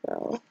now,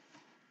 though.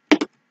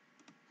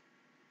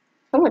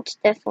 Someone's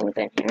definitely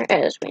been here,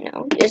 as we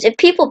know. Because if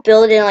people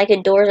build in like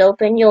a door's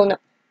open, you'll know.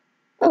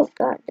 Oh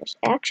god, there's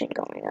action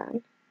going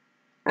on.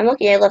 I'm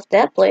lucky I left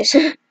that place.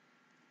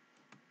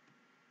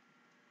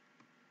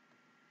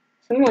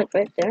 Someone like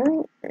right there?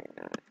 Or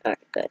not?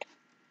 Alright, good.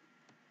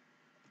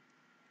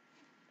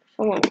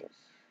 Someone is.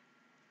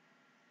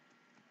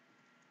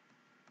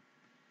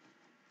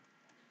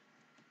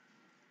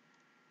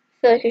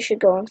 I feel like I should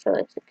go in for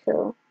like the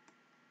kill.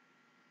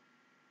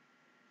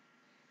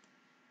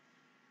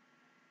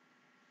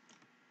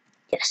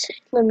 Yes, I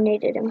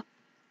eliminated him.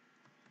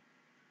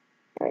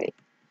 Alright,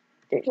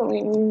 there's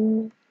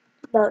only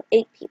about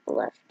 8 people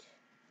left.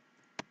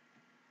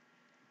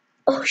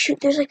 Oh shoot,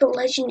 there's like a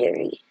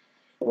legendary.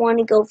 I want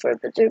to go for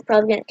it, but they're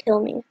probably gonna kill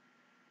me.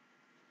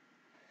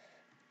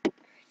 I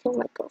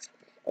might go for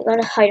it. I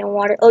gotta hide in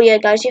water. Oh yeah,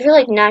 guys, if you're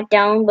like knocked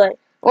down, but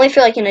only if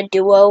you're like in a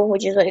duo,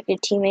 which is like a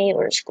teammate,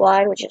 or a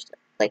squad, which is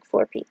like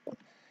 4 people.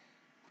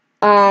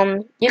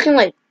 You can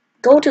like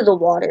go to the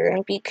water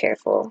and be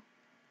careful.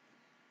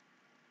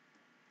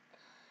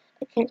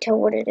 I can't tell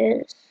what it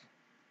is.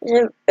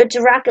 It's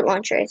a rocket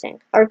launcher, I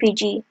think.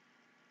 RPG.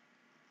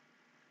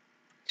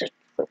 That's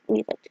what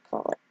we like to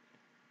call it.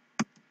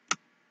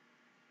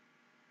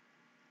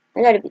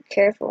 I gotta be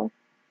careful.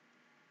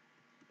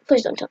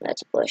 Please don't tell me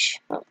that's a bush.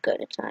 Oh, good,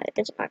 it's not.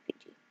 It's an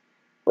RPG.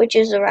 Which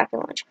is a rocket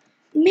launcher.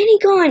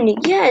 Minigun!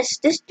 Yes!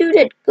 This dude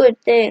did good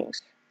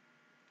things.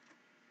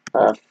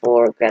 Grab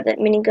that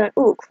minigun.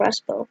 Ooh,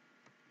 crossbow.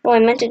 Oh, I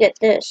meant to get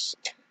this.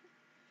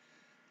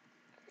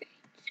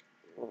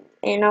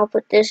 And I'll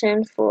put this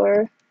in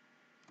for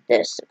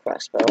this, the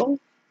crossbow.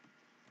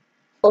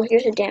 Oh,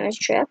 here's a damage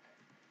trap.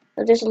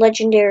 Oh, there's a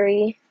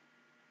legendary.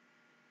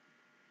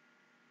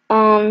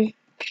 Oh,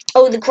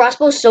 the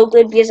crossbow's so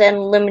good because I have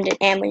unlimited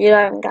ammo. You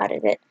haven't got to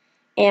get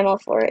ammo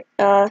for it.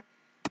 I'll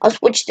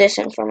switch this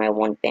in for my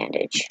 1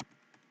 bandage.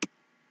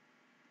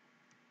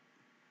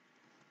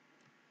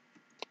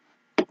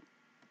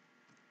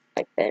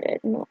 I bet it,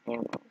 no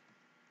ammo.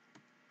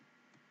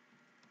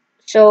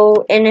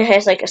 So, and it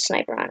has like a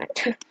sniper on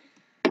it.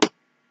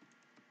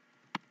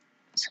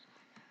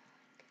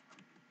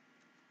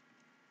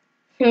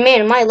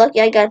 Man, am I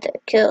lucky I got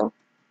that kill.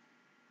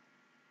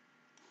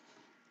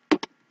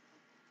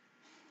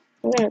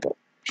 I'm gonna go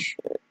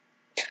shoot.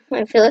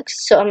 I feel like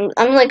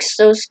I'm like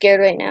so scared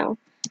right now.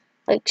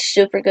 Like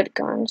super good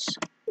guns.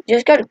 You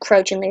just gotta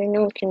crouch in there,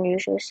 no one can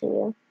usually see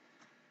you.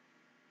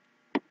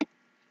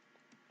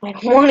 I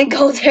don't wanna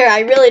go there, I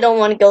really don't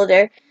wanna go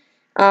there.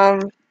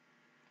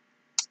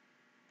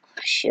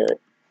 Shoot.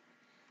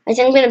 I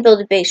think I'm gonna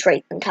build a base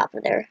right on top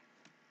of there.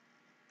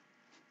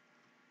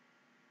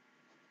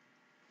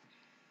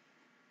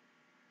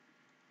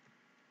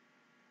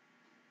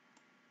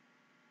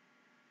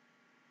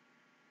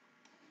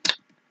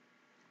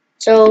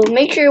 So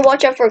make sure you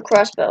watch out for a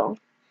crossbow.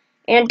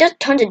 And it does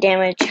tons of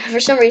damage. For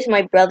some reason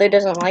my brother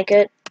doesn't like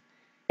it.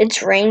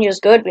 Its range is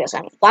good because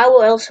why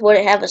else would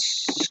it have a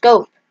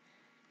scope?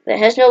 If it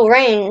has no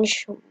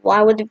range,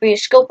 why would there be a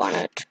scope on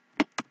it?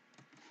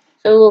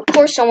 So of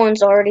course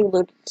someone's already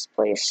looted this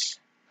place.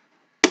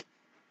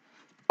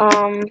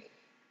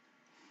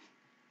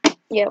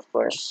 Yeah, of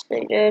course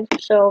they did.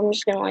 So I'm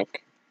just gonna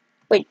like,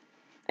 wait,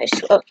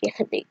 oh yeah,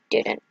 they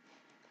didn't.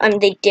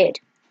 They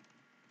did.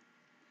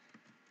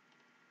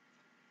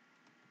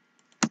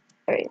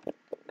 Alright,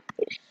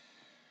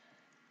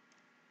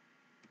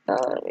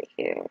 right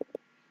here.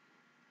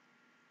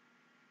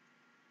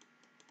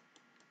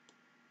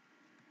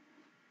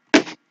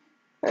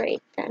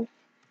 Alright then.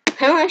 I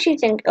don't actually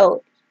think,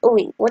 oh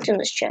wait, what's in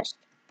this chest?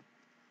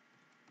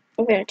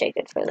 I'm gonna take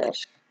it for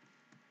this.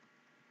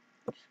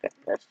 Let's grab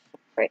this.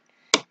 Right.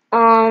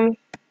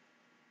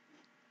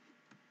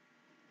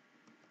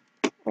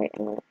 Right,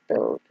 I'm gonna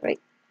build right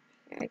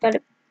here. I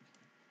gotta,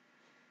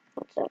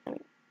 1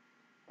 second.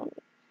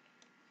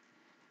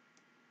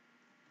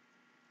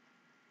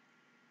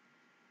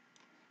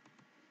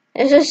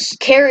 This is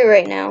scary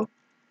right now.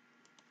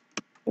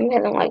 I'm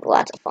having like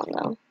lots of fun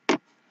though.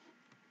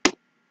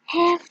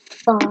 Have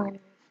fun,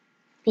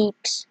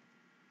 peeps.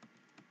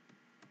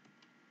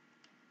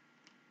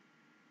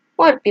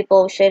 Why do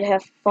people should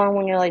have fun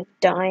when you're like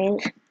dying?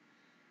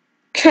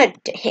 God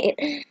dang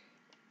it.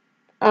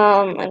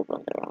 I'm going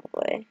the wrong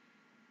way.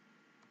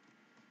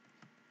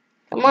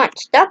 Come on,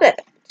 stop it.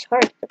 It's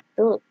hard to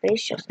build a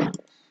base just like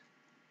this.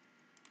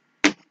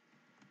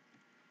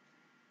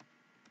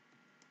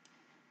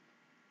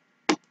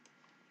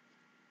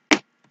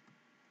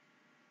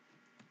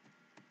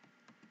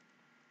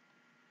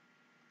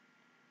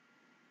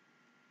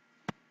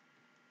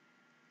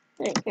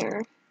 Right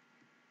here.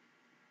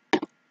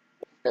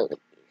 Build a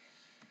base.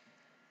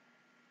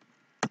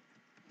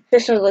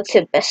 This one looks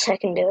the best I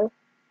can do.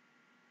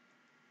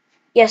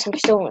 Yes, I'm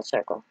still in a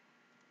circle.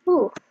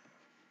 Ooh.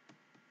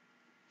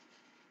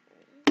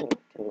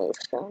 Move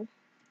stone.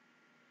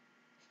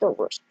 The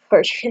worst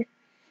part.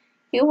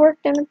 You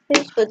worked on a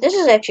base, but this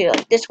is actually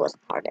like, this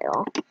wasn't hard at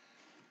all.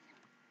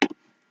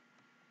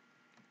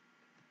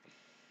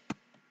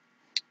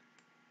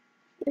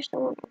 There's no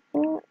one up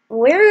there.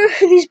 Where are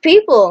these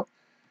people?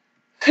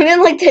 I'm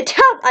in like the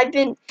top.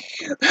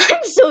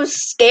 I'm so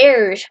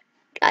scared.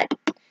 God,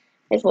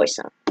 my voice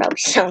probably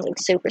sounds like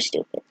super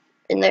stupid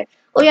in there.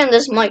 Oh yeah, and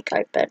this mic,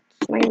 I bet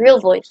it's my real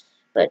voice,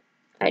 but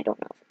I don't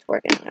know if it's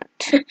working or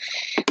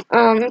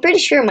not. I'm pretty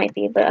sure it might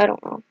be, but I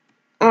don't know.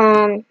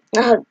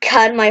 Oh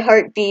god, my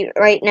heartbeat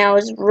right now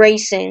is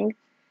racing.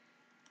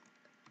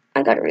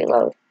 I gotta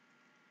reload.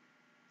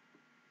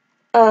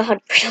 I'm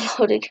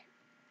reloading.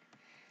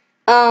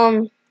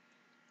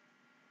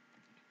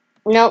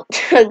 Nope.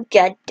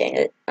 God dang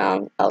it.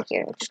 Oh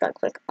here, I just gotta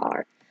click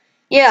R.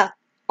 Yeah,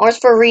 R's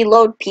for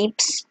reload,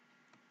 peeps.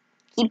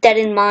 Keep that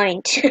in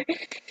mind.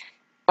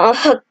 Oh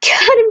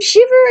god, I'm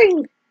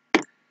shivering.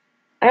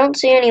 I don't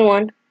see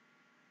anyone.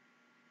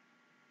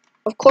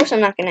 Of course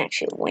I'm not gonna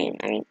actually win.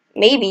 I mean,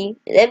 maybe.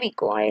 That'd be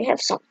cool. I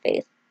have some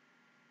faith.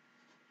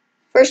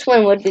 First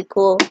win would be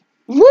cool.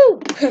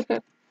 Woo!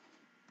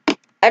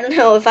 I don't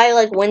know, if I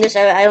like win this,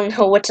 I don't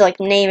know what to like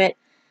name it.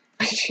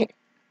 I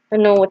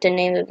don't know what to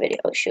name the video.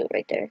 Oh shoot,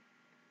 right there.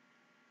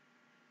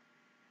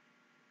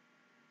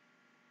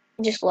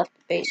 I just left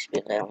the base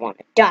because I don't want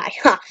to die.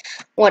 Ha!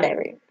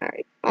 Whatever.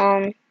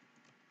 Alright.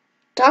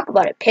 Talk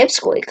about it.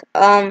 Pipsqueak.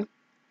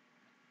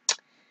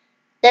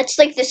 That's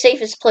like the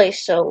safest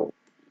place, so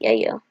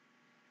yeah.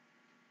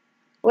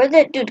 Where'd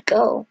that dude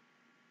go?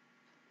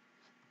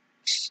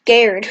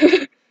 Scared.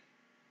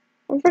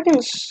 I'm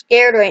freaking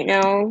scared right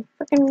now.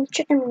 Freaking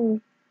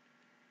chicken.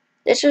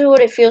 This is what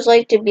it feels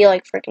like to be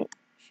like freaking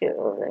shoot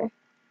over there.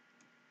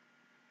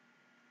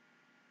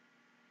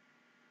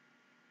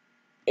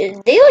 Is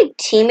they like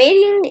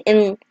teammating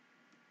and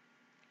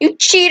you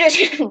cheated?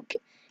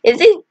 If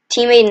they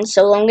teammate in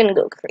solo, I'm gonna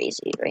go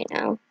crazy right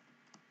now.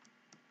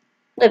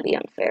 That'd be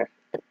unfair.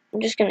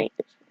 I'm just gonna use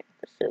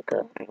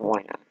bazooka. I mean,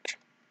 why not?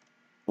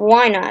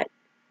 Why not?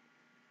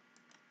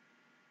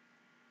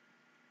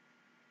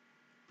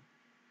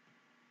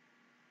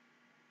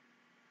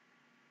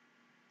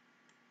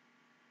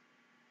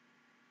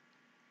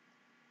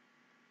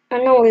 I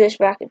know where this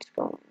rocket's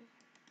going.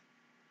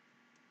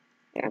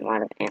 There, I'm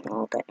out of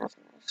ammo. Got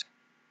nothing else.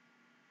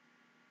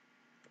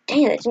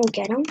 Dang it, I didn't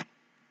get him.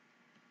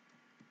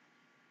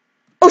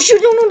 Oh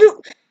shoot!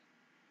 No!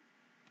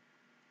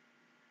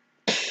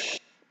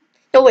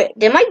 No wait,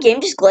 did my game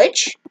just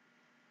glitch?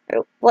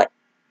 Or what?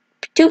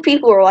 2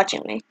 people were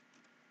watching me.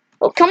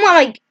 Oh come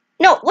on!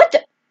 No, what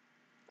the?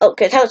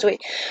 Okay, that was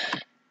weird.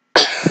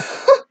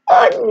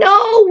 Oh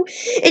no!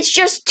 It's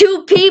just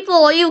 2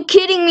 people. Are you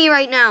kidding me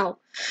right now?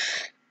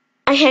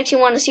 I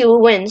actually want to see who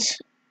wins.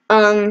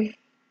 I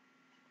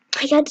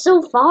got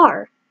so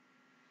far.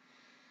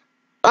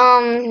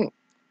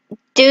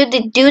 Dude,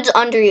 the dude's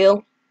under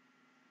you.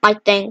 I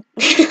think.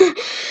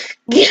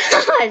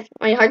 God,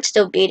 my heart's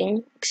still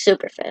beating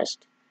super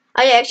fast.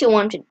 I actually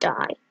want him to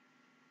die.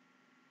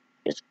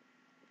 Just,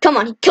 come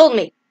on, he killed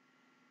me.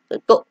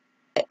 Go.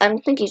 I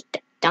don't think he's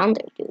down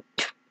there, dude.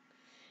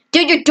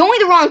 Dude, you're doing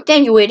the wrong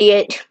thing, you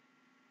idiot.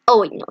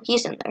 Oh wait, no,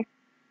 he's in there.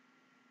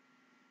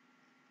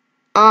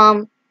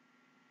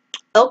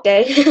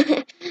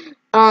 Okay.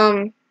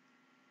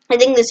 I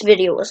think this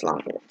video was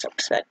longer than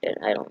expected.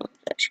 I don't know if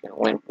it's actually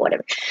gonna win.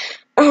 Whatever.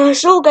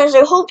 So guys,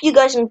 I hope you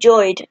guys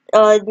enjoyed.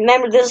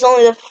 Remember, this is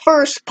only the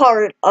first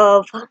part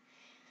of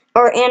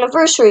our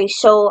anniversary,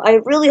 so I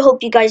really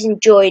hope you guys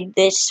enjoyed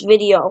this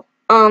video.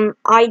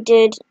 I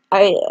did.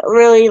 I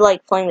really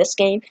like playing this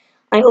game.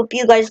 I hope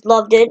you guys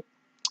loved it.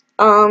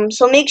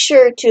 So make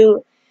sure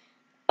to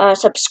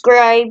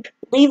subscribe,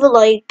 leave a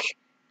like,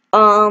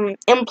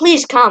 and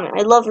please comment.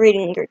 I love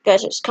reading your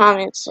guys'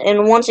 comments.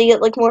 And once I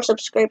get like more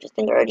subscribers, I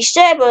think I already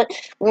said, but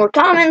more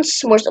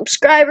comments, more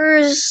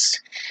subscribers,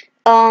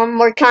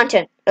 more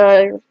content.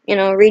 You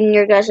know, reading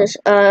your guys'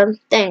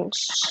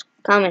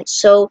 comments.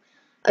 So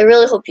I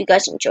really hope you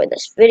guys enjoyed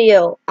this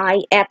video.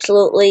 I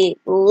absolutely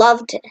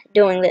loved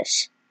doing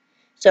this.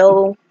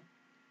 So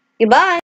goodbye.